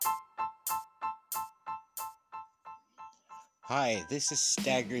Hi, this is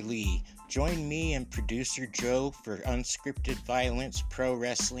Stagger Lee. Join me and producer Joe for Unscripted Violence Pro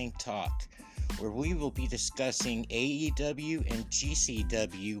Wrestling Talk, where we will be discussing AEW and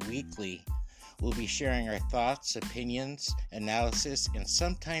GCW weekly. We'll be sharing our thoughts, opinions, analysis, and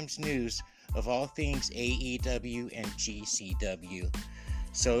sometimes news of all things AEW and GCW.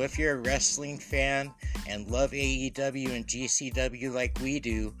 So if you're a wrestling fan and love AEW and GCW like we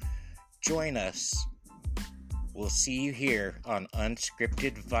do, join us. We'll see you here on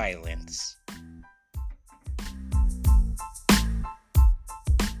Unscripted Violence.